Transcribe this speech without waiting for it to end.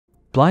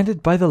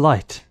Blinded by the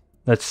light.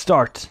 Let's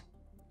start.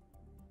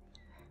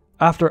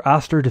 After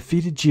Aster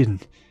defeated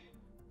Jin,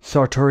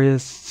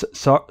 Sartorius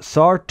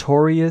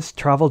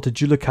travelled to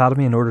Jewel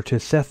Academy in order to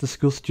assess the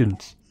school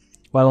students.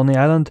 While on the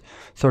island,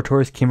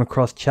 Sartorius came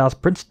across Chaz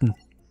Princeton.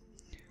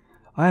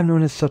 I am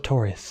known as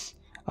Sartorius.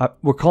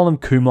 We're calling him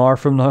Kumar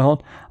from now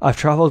on. I've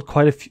travelled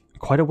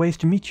quite a ways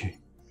to meet you.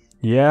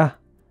 Yeah?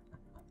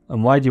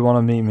 And why do you want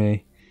to meet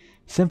me?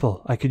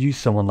 Simple. I could use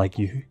someone like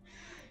you.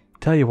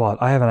 Tell you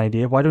what, I have an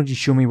idea. Why don't you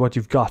show me what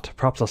you've got?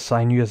 Perhaps I'll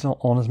sign you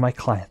on as my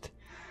client.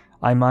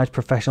 I manage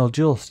professional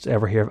duelists.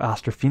 Ever hear of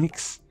Aster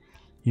Phoenix?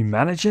 You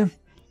manage him?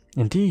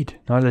 Indeed.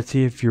 Now let's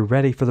see if you're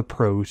ready for the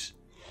pros.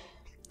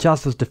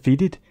 Chaz was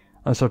defeated,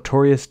 and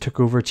Sartorius took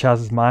over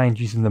Chaz's mind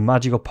using the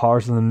magical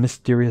powers and the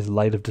mysterious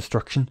light of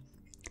destruction.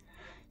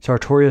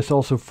 Sartorius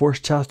also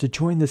forced Chaz to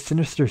join the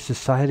sinister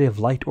Society of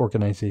Light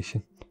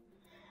organization.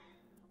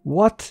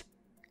 What?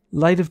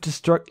 Light of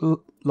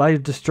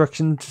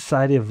Destruction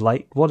Society of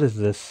Light? What is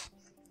this?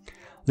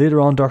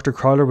 Later on, Dr.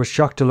 Crowler was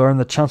shocked to learn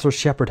that Chancellor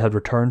Shepard had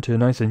returned to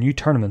announce a new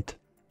tournament.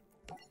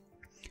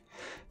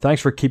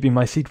 Thanks for keeping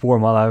my seat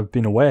warm while I've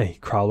been away,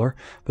 Crowler,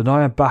 but now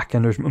I'm back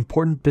and there's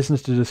important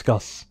business to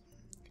discuss.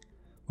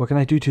 What can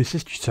I do to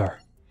assist you, sir?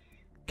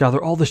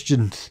 Gather all the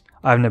students.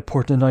 I have an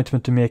important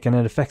announcement to make and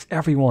it affects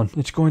everyone.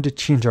 It's going to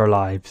change our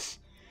lives.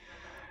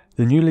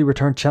 The newly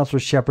returned Chancellor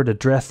Shepard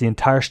addressed the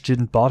entire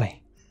student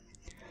body.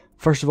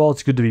 First of all,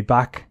 it's good to be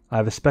back. I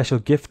have a special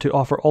gift to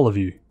offer all of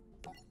you.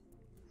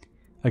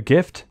 A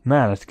gift?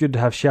 Man, it's good to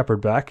have Shepard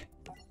back.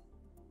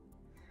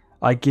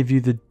 I give you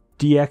the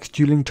DX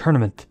Dueling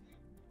Tournament.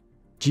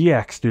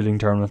 GX Dueling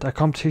Tournament, a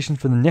competition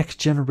for the next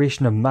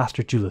generation of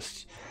Master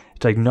Duelists.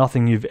 It's like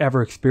nothing you've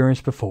ever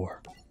experienced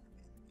before.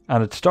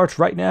 And it starts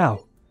right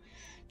now.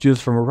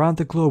 Duelists from around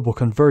the globe will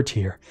converge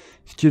here.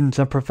 Students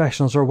and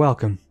professionals are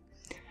welcome.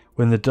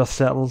 When the dust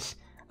settles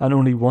and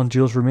only one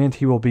duelist remains,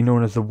 he will be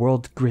known as the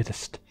world's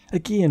greatest.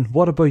 Again,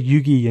 what about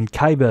Yugi and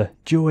Kaiba,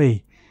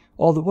 Joey,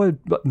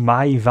 what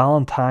Mai,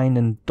 Valentine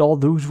and all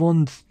those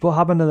ones? What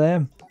happened to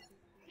them?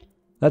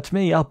 That's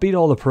me, I'll beat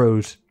all the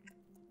pros.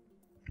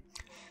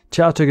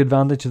 Chaz took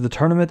advantage of the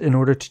tournament in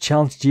order to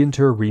challenge Jin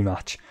to a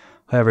rematch.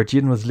 However,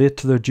 Jin was late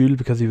to their duel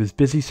because he was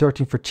busy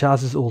searching for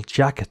Chaz's old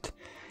jacket,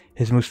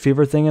 his most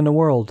favourite thing in the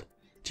world.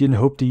 Jin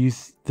hoped to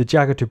use the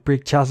jacket to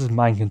break Chaz's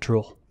mind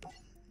control.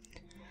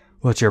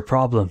 What's your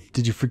problem?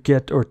 Did you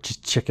forget or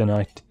just chicken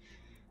out?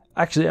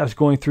 Actually, I was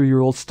going through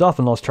your old stuff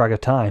and lost track of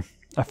time.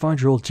 I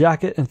found your old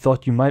jacket and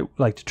thought you might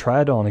like to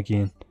try it on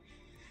again.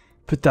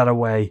 Put that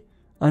away.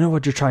 I know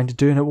what you're trying to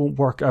do and it won't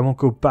work. I won't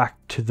go back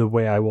to the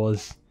way I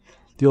was.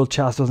 The old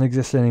Chaz doesn't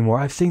exist anymore.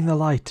 I've seen the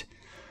light.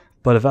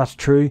 But if that's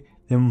true,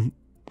 then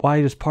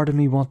why does part of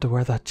me want to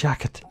wear that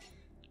jacket?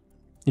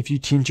 If you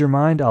change your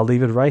mind, I'll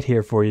leave it right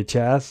here for you,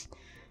 Chaz.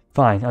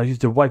 Fine, I'll use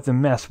to wipe the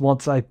mess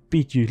once I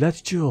beat you.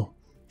 Let's duel.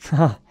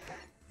 Ha!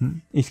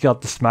 He's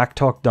got the smack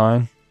talk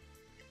down.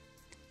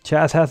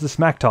 Chaz has the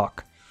smack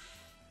talk.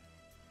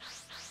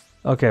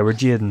 Okay, we're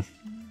Jaden.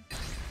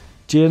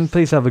 Jaden,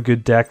 please have a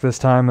good deck this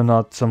time and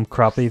not some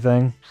crappy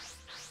thing.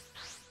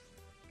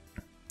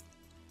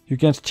 You're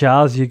against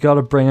Chaz, you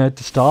gotta bring out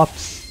the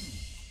stops.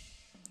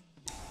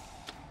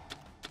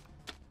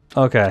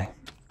 Okay.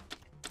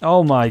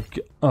 Oh my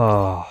god.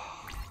 Oh.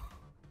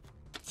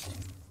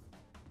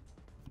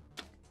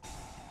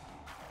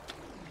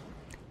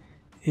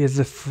 Here's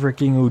a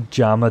freaking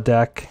Ujama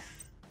deck.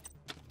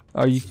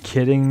 Are you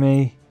kidding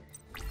me?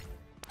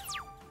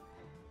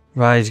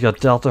 Right, he's got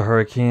Delta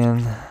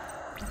Hurricane.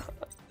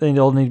 They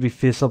all need to be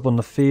face up on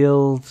the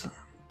field.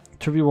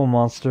 Tribute one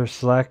monster,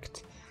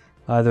 select.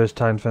 There's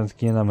Titan Fence,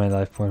 gain on my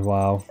life point.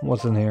 Wow,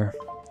 what's in here?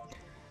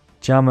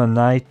 Jama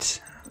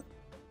Knight.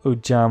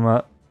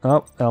 Ujama.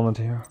 Oh, Element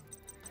here.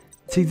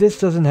 See, this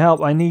doesn't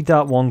help. I need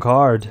that one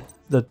card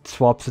that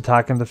swaps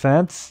attack and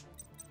defense.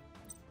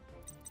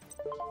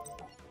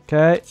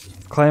 Okay,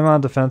 claim on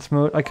defense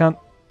mode. I can't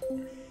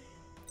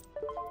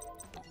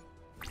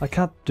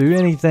do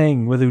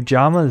anything with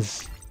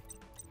Ujamas.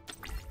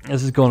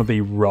 This is going to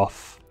be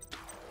rough.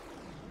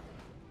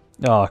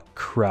 Oh,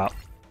 crap.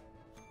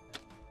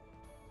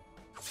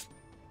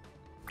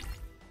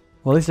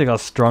 Well, at least I got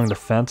strong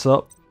defense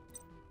up.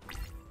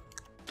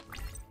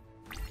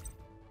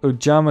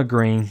 Ujama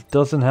green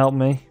doesn't help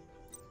me.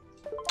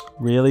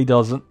 Really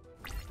doesn't.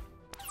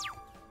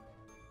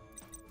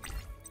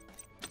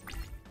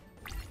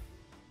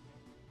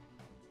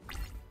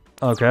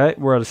 Okay,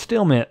 we're at a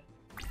stalemate.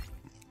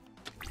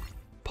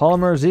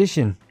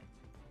 Polymerization.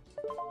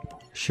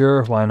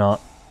 Sure, why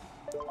not?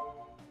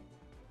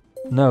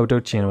 No,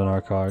 don't chain with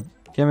our card.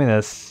 Give me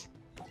this.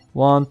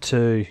 1,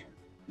 2.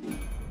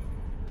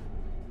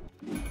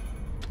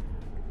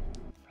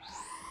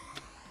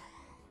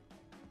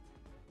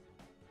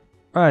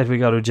 Alright, we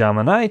got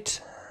Ujama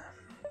Knight.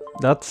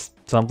 That's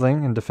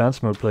something in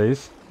defense mode,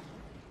 please.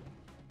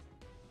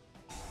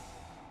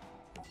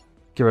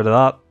 Get rid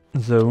of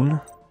that zone.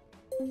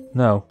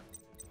 No.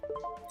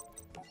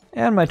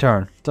 And my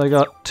turn. So I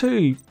got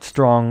 2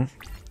 strong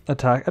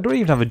attack. I don't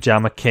even have a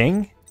Ujama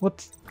King.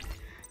 What?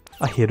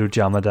 I hate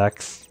Ujama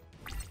decks.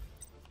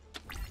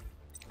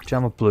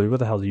 Jamma blue, what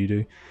the hell do you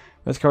do?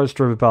 This card is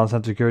stored with balance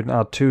and secured and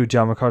add 2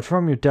 Jamma cards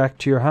from your deck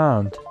to your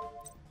hand.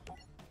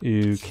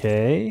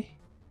 Okay.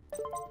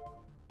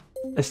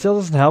 It still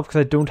doesn't help because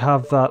I don't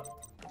have that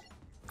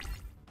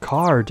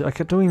card. I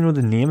don't even know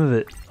the name of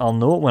it. I'll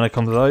know it when it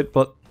comes out,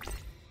 but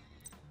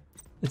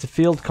it's a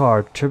field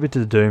card. Tribute to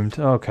the Doomed.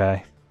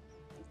 Okay.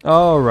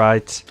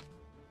 Alright.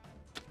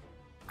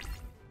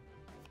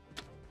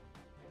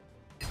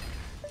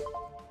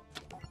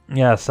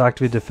 Yes,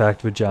 activate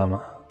defect with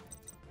Jamma.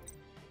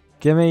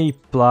 Give me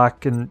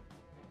black and...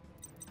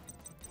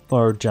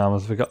 or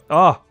Jammas we got.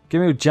 Oh!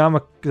 Give me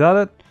Jamma. Is that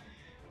it?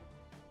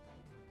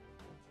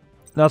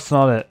 That's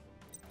not it.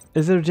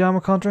 Is it a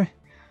Jamma country?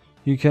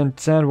 You can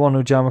send one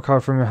Jamma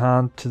card from your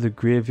hand to the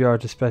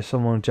graveyard to special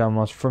summon Jamma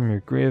monster from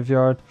your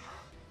graveyard.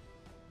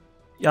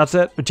 That's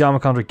it. A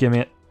Jamma country. Give me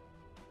it.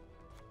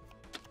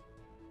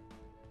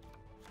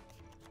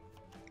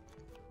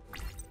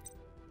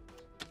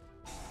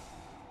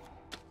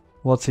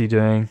 What's he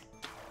doing?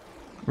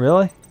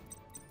 Really?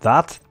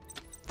 That?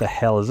 The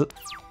hell is it?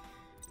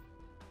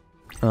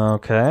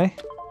 Okay.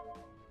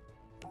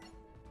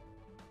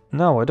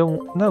 No, I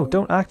don't. No,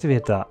 don't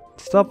activate that.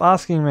 Stop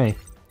asking me.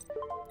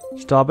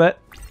 Stop it.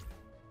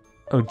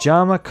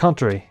 Ojama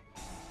Country.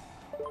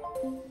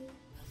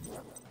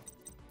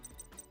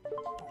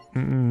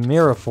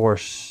 Mirror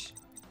Force.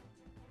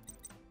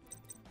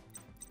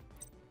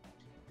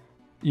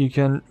 You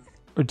can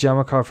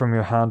Ojama card from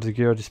your hand to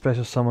gear to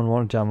special summon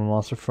one Ojama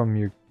monster from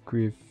your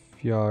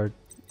graveyard.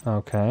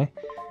 Okay.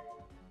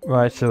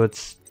 Right, so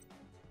it's...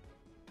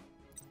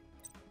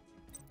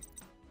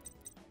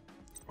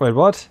 Wait,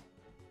 what?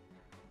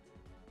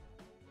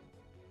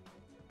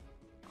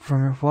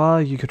 From your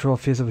while you control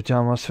face of a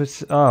Jamma,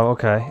 switch. Oh,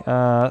 okay.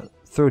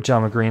 Throw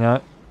Jamma green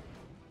out.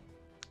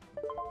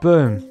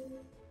 Boom.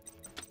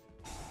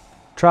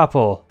 Trap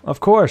hole, of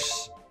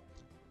course.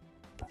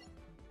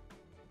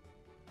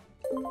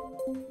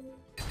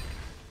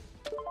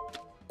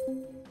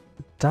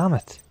 Damn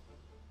it.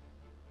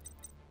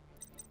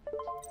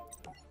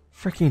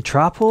 Freaking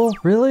trap hole?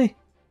 Really?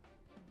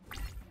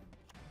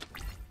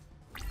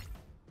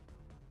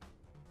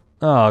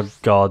 Oh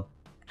god.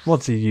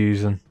 What's he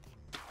using?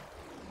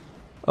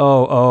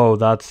 Oh,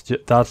 that's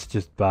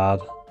just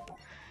bad.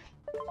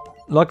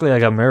 Luckily I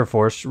got Mirror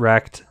Force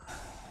wrecked.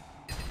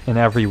 In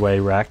every way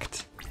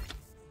wrecked.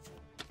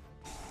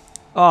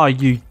 Oh,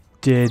 you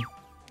did.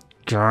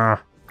 Grr.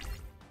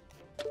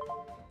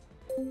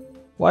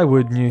 Why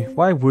wouldn't you?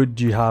 Why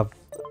would you have...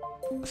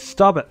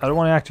 Stop it, I don't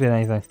want to activate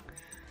anything.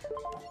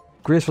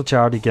 Graceful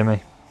Charity,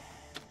 gimme.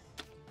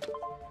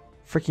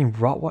 Freaking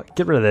rot, what?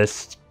 Get rid of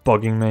this, it's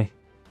bugging me.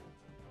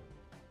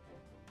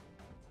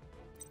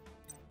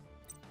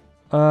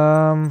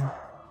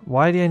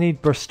 Why do I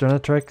need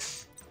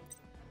Burstonatrix?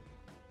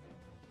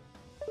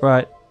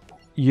 Right,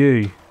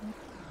 you.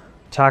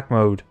 Attack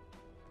mode.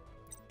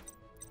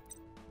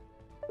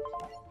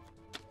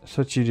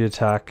 Switch you to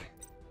attack.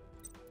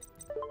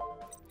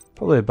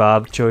 Probably a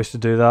bad choice to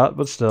do that,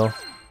 but still.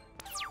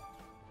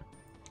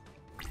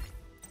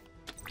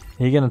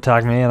 He can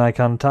attack me and I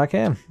can attack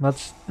him.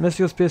 That's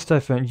Mystical Space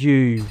Typhoon.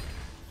 You.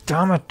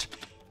 Damn it.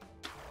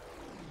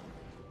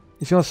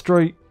 He's gonna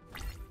destroy.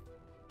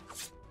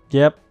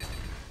 Yep.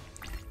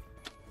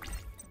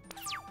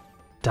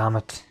 Damn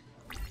it.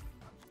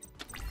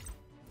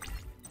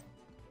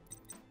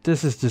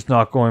 This is just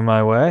not going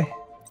my way.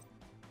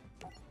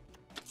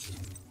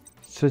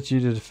 Switch you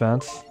to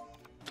defense.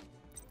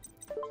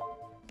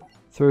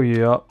 Throw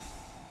you up.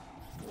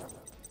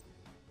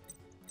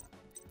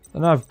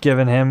 And I've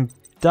given him...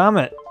 Damn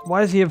it!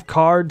 Why does he have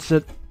cards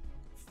that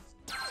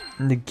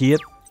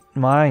negate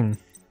mine?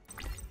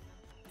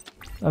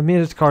 I've made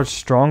his cards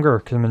stronger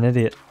because I'm an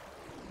idiot.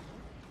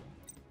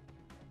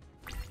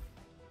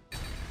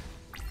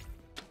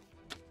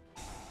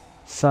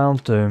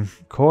 Sound Doom.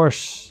 Of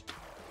course.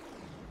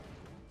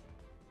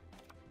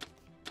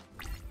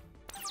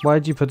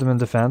 Why'd you put them in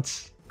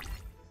defense?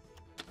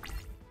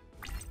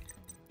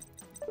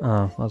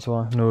 Oh, that's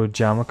why. No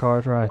Jamma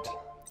card, right.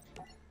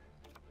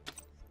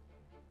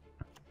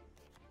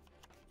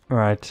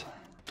 Right.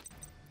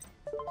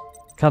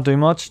 Can't do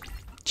much.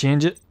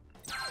 Change it.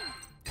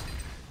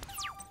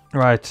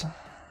 Right.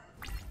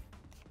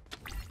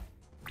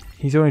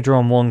 He's only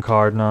drawn one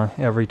card now,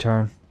 every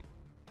turn.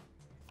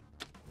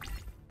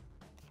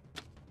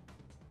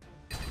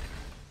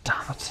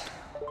 Damn it.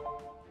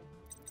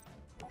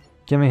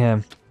 Give me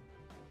him.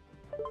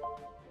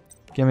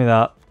 Give me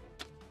that.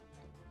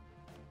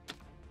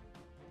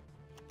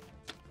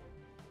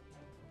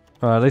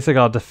 Alright, at least I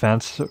got a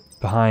defense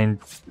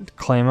behind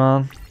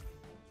Clayman.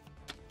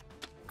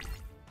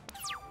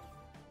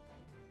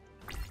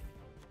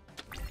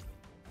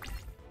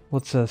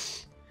 What's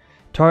this?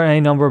 Target any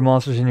number of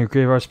monsters in your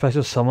graveyard,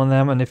 special summon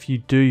them, and if you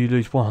do, you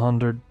lose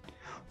 100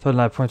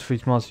 life points for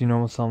each monster you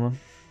normal summon.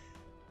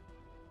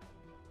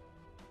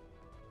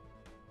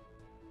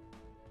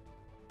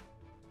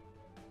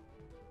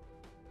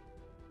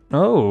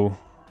 Oh,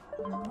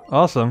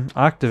 awesome.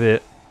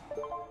 Activate.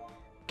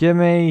 Give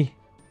me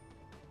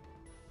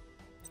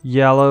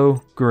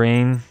yellow,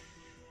 green.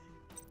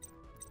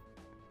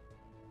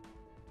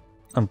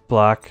 and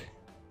black.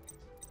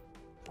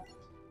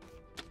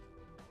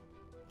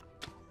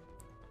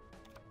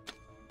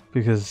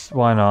 Because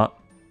why not?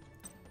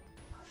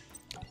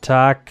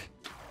 Attack.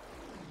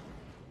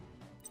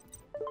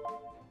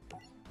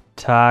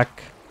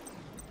 Attack.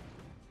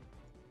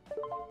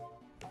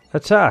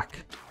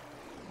 Attack.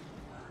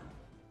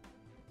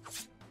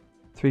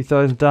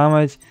 3000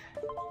 damage.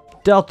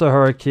 Delta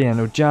Hurricane,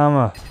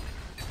 Ojama.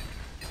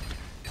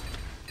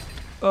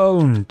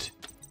 Owned.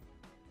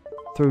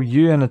 Throw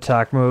you in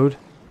attack mode.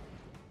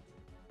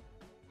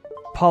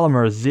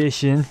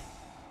 Polymerization.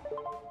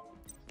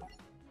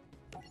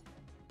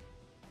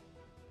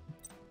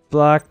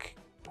 Black.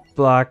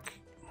 Black.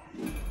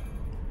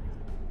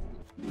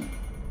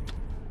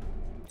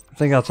 I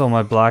think that's all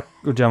my black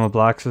Ojama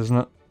blacks, isn't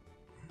it?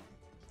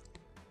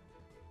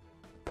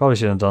 Probably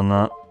shouldn't have done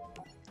that.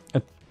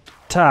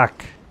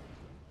 Attack.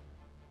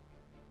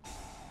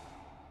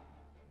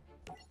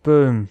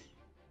 Boom.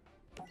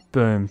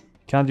 Boom.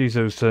 Can't use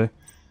those two.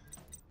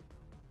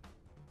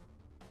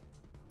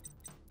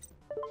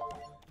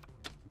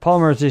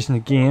 Polymerization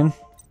again.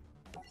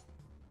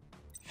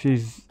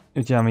 Fuse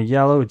Ojama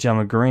yellow,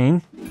 Ojama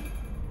green.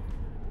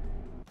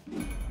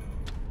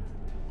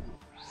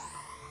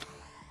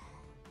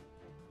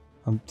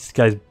 This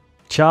guy's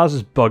Chaz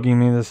is bugging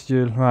me this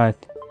dude. Right.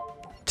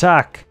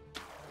 Attack.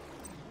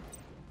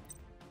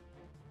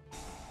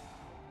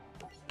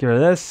 Get rid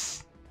of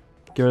this.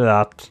 Get rid of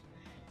that.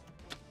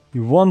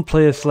 You have one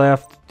place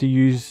left to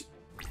use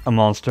a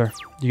monster.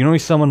 You can only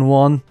summon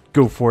one.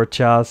 Go for it,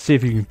 Chaz. See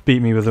if you can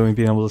beat me with only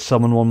being able to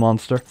summon one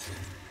monster.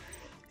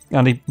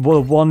 And the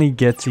one he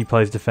gets, he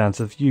plays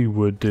defensive. You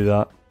would do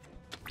that.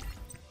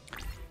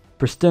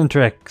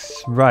 Perstintrix.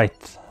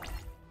 Right.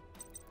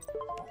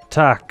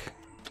 Attack.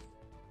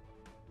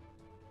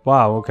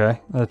 Wow,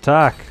 okay.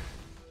 Attack.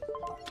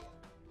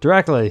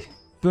 Directly.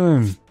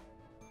 Boom.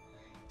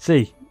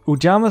 See,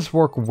 Ojamas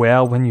work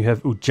well when you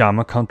have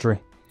Ojama country.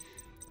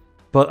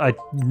 But I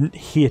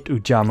hate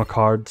Ojama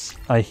cards.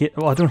 I hate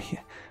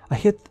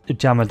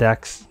Ojama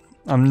decks.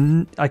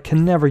 I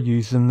can never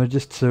use them. They're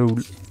just so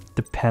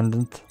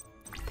dependent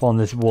upon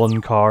this one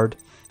card.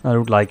 I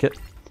don't like it.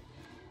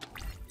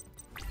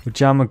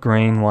 Ojama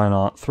green, why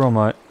not? Throw them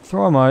out.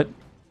 Throw them out.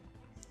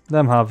 Let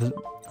them have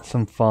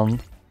some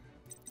fun.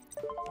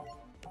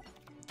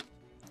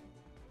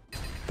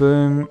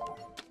 Boom.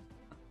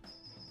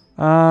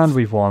 And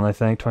we've won, I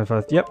think.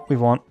 25. Yep, we've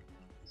won.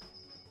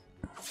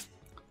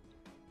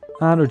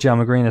 And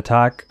Ojama green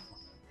attack.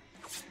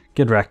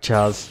 Get wrecked,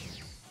 Chaz.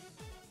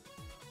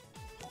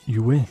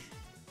 You win.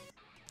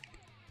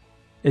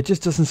 It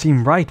just doesn't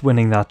seem right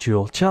winning that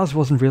duel. Chaz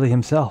wasn't really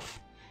himself.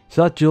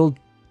 So that duel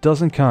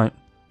doesn't count.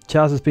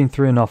 Chaz has been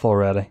through enough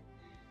already.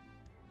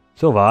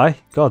 So have I.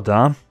 God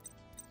damn.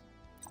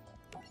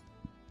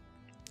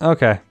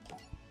 Okay.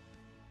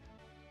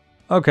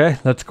 Okay,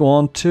 let's go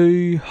on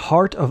to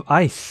Heart of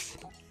Ice.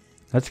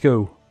 Let's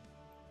go.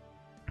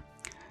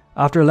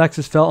 After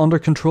Alexis fell under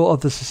control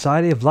of the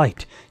Society of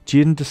Light,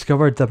 Jaden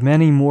discovered that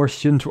many more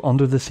students were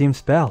under the same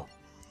spell.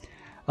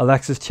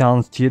 Alexis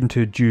challenged Jaden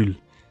to a duel.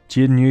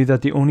 Jaden knew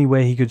that the only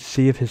way he could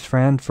save his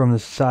friend from the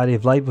Society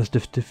of Light was to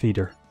defeat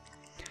her.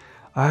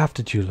 I have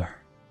to duel her.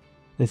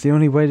 It's the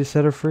only way to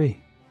set her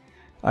free.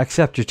 I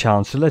accept your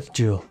challenge, so let's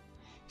duel.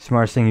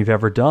 Smartest thing you've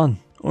ever done.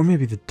 Or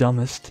maybe the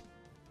dumbest.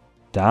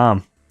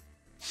 Damn.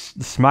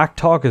 The smack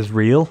talk is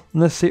real in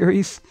this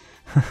series.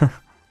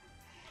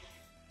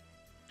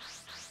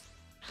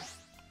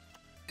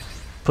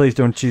 Please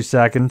don't choose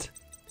second.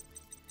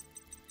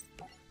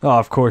 Oh,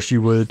 of course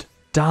you would.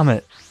 Damn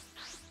it.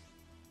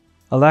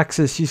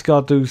 Alexis, she's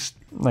got those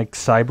like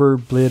Cyber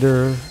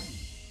Blader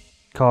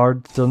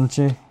cards, doesn't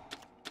she?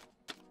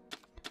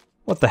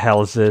 What the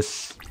hell is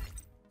this?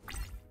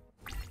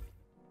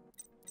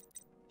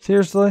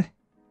 Seriously?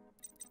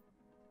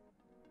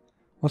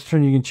 Once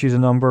turn you can choose a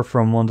number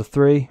from 1 to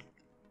 3.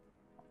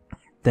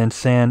 Then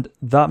send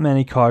that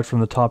many cards from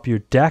the top of your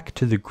deck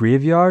to the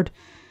graveyard.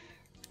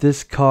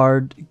 This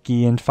card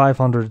gained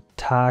 500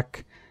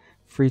 attack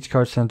for each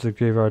card sent to the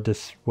graveyard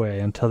this way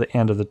until the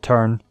end of the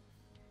turn.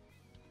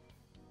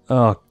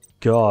 Oh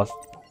god.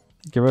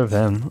 Get rid of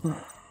him.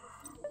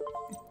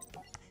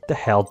 The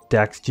hell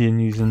deck's Jin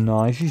using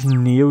now? He's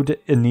using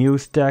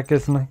Neo's deck,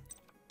 isn't he?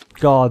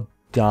 God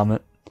damn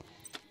it.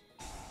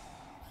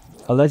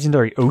 A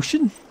legendary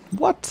ocean?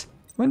 What?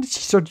 When did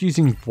she start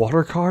using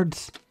water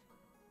cards?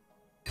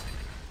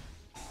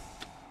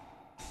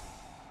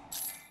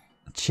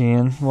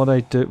 Chain, what I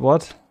do?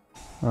 What?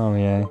 Oh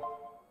yeah.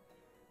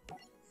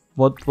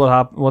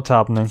 What's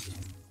happening?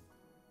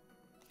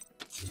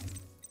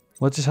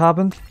 What just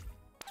happened?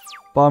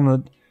 Bottom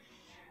of the...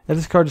 If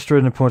this card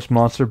destroyed an opponent's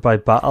monster by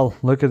battle,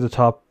 look at the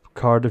top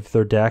card of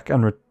their deck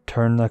and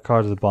return that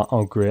card to the bottom.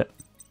 Oh great.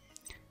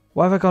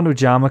 Why have I gone to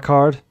Ojama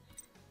card?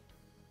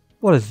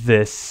 What is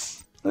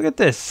this? Look at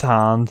this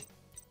hand.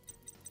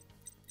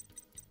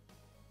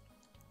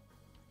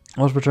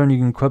 Once per turn, you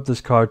can equip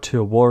this card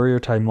to a warrior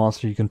type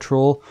monster you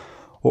control,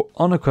 or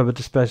unequip it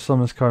to special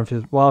summon this card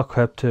while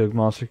equipped to a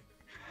monster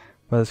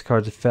By this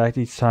card's effect,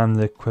 each time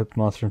the equipped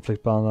monster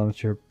inflicts battle damage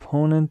to your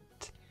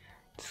opponent,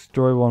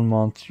 destroy one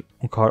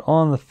card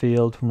on the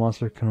field. One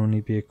monster can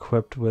only be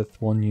equipped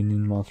with one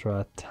union monster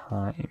at a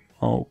time.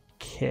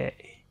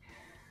 Okay.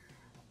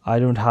 I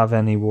don't have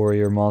any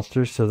warrior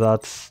monsters, so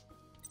that's...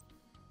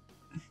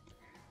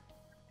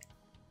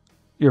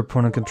 Your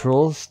opponent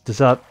controls. Does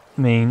that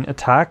mean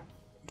attack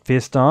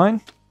face down?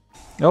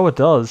 Oh, it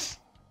does.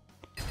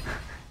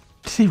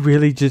 Did he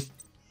really just...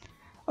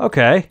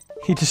 Okay.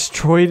 He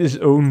destroyed his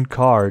own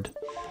card.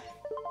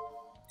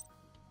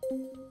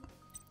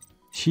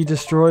 She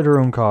destroyed her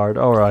own card.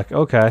 Alright,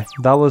 okay.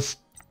 That was...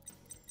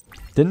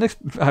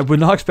 I would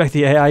not expect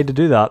the AI to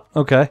do that.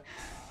 Okay.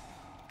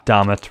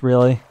 Damn it,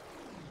 really?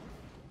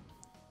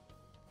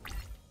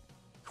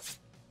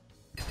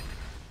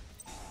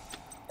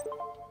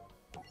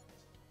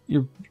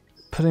 You're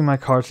putting my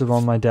cards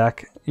on my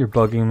deck. You're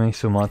bugging me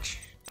so much.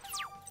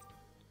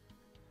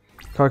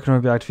 Card can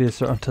only be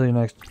activated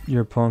until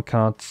your opponent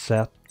cannot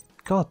set.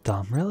 God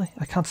damn, really?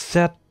 I can't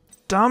set.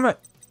 Damn it!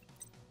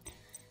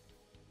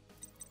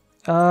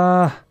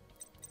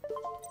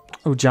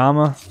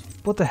 Ojama.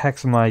 What the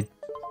heck's I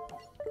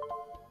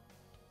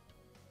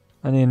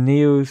need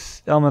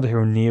Neos, Elemental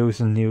Hero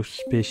Neos and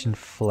Neospatian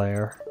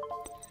Flare.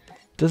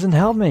 Doesn't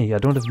help me. I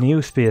don't have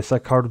Neospace.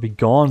 That card will be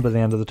gone by the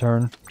end of the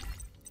turn.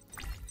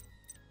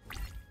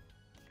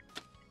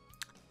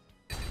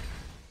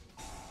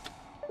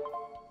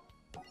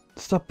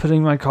 Stop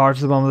putting my cards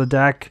to the bottom of the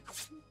deck.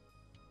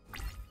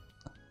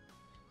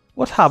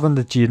 What happened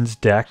to Jaden's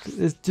deck?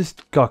 It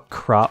just got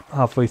crap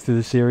halfway through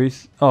the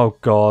series. Oh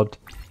god.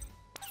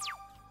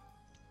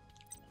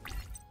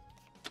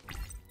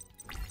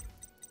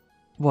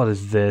 What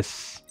is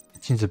this?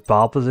 Change the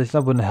battle position?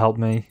 That wouldn't help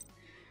me.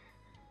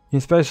 You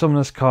can special summon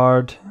this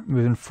card,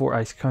 moving 4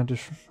 ice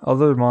counters.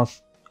 Other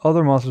monsters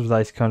with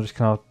ice counters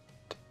cannot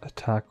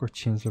attack or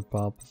change their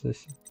battle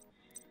position.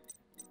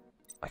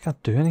 I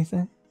can't do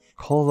anything?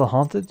 Call the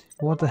Haunted?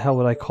 What the hell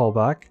would I call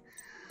back?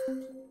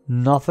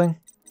 Nothing.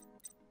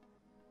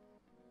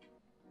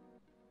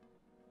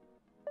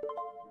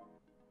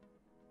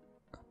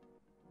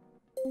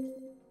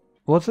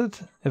 What's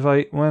it? If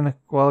I win,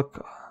 well,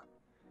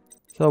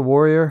 is that a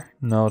warrior?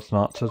 No, it's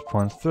not. So it's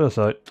points. Throw this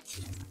out.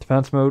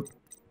 Defense mode.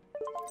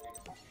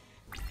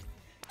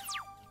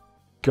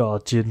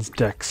 God, Jaden's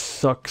deck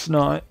sucks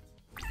now.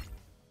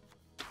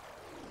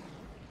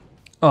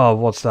 Oh,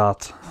 what's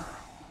that?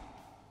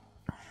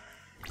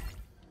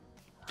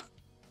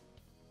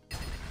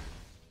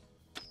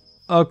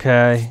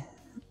 Okay,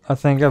 I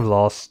think I've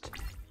lost.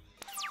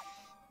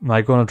 Am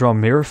I going to draw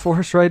Mirror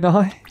Force right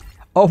now?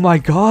 Oh my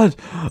god!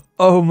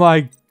 Oh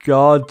my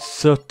god,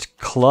 such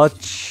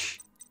clutch.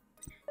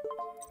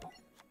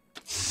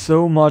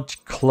 So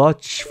much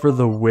clutch for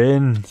the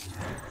win.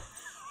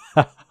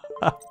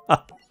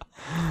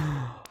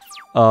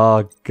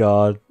 Oh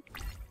god.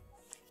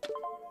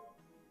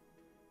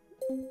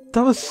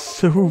 That was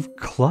so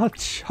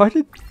clutch. How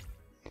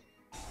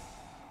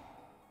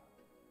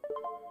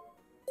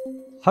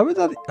would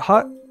that...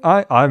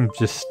 I'm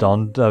just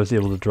stunned I was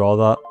able to draw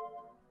that.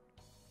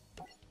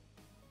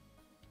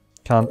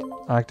 Can't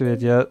activate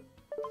yet.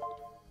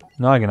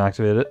 Now I can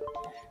activate it.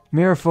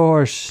 Mirror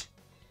Force!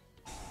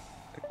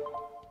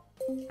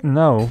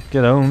 No,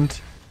 get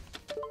owned.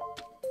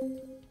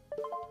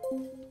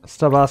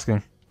 Stop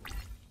asking.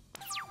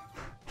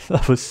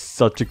 That was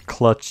such a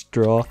clutch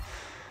draw.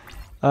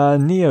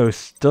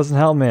 Neos doesn't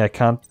help me. I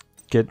can't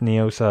get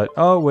Neos out.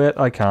 Oh wait,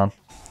 I can.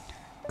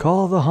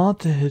 Call the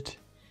Haunted.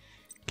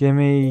 Give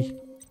me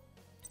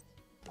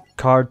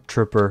Card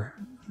Trooper.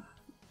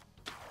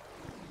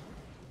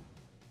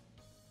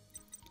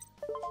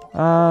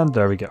 And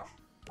there we go.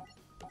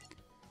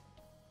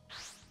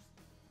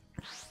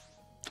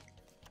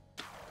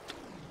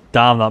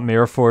 Damn that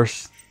Mirror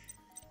Force.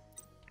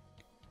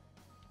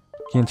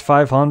 Gains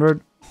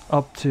 500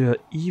 up to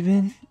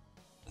even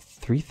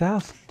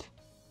 3,000.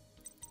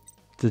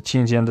 Did it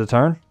change the end of the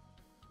turn?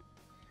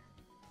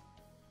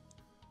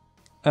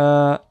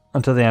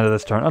 Until the end of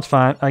this turn. That's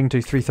fine. I can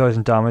do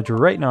 3,000 damage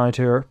right now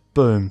to her.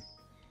 Boom.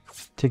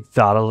 Take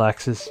that,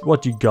 Alexis.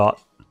 What you got?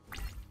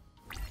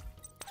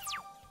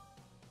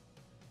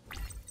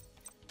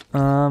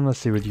 Let's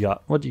see what you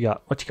got. What you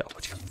got? What you got?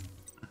 What you got?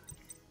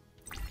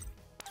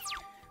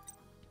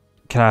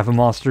 Can I have a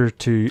monster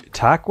to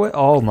attack with?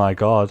 Oh my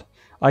god.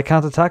 I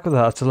can't attack with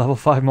that. It's a level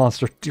 5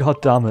 monster.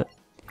 God damn it.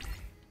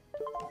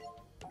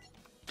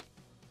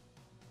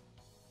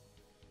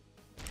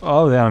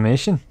 Oh, the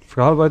animation.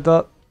 Forgot about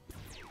that.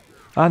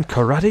 And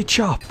Karate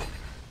Chop.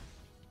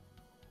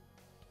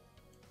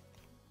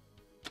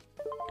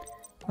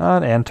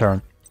 And end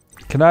turn.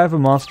 Can I have a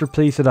monster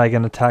please that I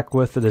can attack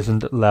with that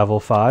isn't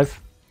level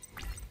 5?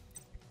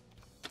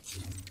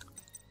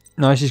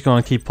 Now she's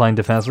going to keep playing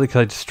defensively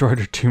because I destroyed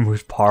her 2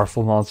 most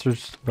powerful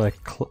monsters. Like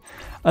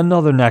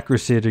another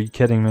Necrocid, are you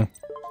kidding me?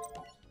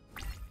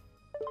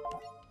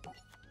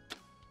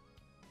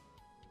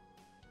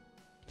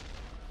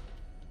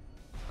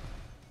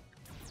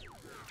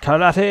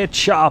 Karate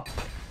Chop!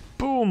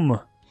 Boom!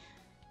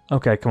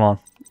 Okay, come on.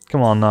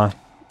 Come on now.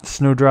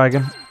 Snow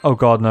dragon. Oh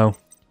god, no.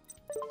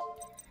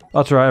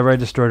 That's right, I already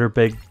destroyed her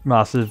big,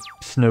 massive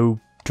snow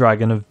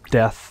dragon of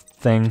death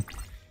thing.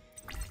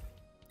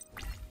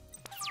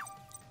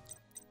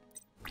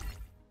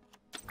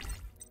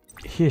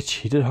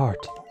 Cheated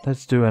heart.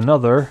 Let's do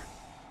another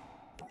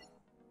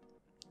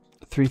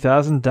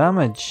 3000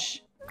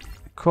 damage.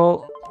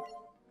 Cool.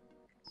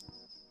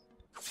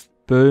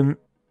 Boom.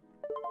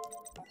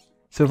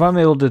 So if I'm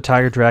able to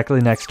attack her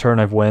directly next turn,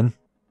 I've won.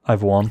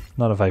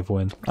 Not if I've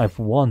won. I've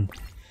won.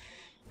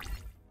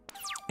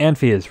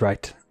 Envy is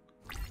right.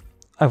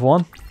 I've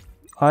won.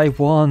 I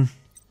won.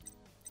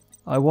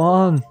 I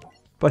won.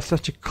 By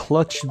such a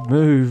clutch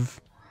move.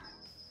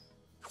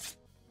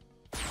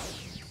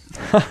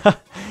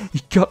 You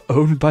got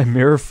owned by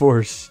Mirror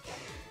Force.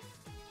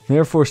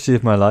 Mirror Force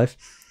saved my life.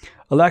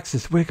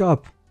 Alexis, wake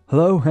up.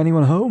 Hello?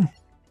 Anyone home?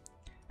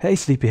 Hey,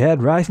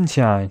 sleepyhead, rise and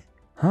shine.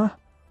 Huh?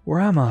 Where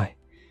am I?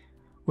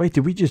 Wait,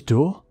 did we just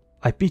duel?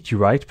 I beat you,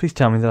 right? Please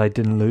tell me that I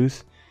didn't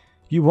lose.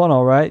 You won,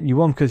 alright. You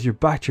won because you're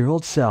back to your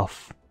old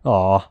self.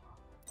 Aw.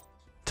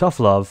 Tough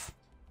love.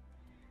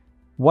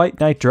 White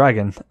Knight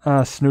Dragon.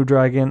 Snow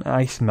Dragon,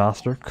 Ice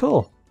Master.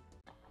 Cool.